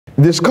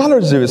The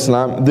scholars of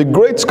Islam, the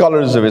great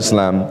scholars of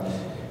Islam,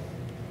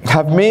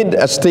 have made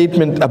a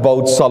statement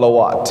about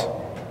salawat,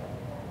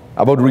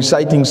 about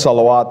reciting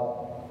salawat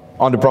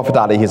on the Prophet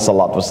alayhi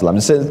salatu wasalam.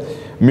 It says,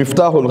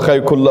 Miftahul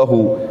khayr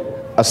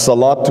kullahu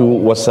as-salatu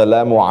wa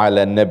salamu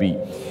ala nabi.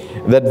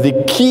 That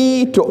the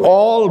key to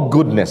all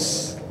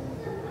goodness,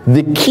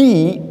 the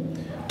key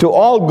to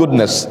all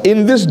goodness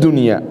in this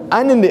dunya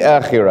and in the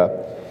akhirah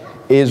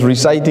is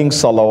reciting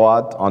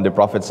salawat on the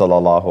Prophet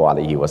sallallahu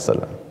alaihi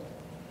wasallam.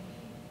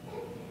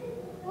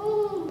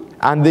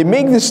 And they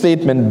make this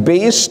statement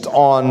based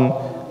on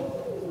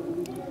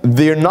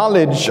their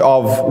knowledge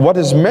of what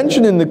is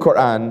mentioned in the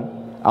Quran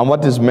and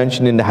what is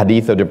mentioned in the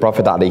hadith of the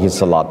Prophet alayhi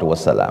salatu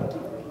wasalam.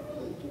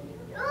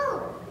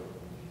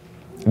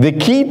 The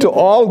key to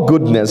all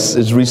goodness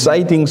is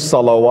reciting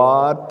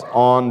salawat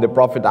on the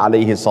Prophet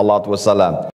alayhi salatu wasalam.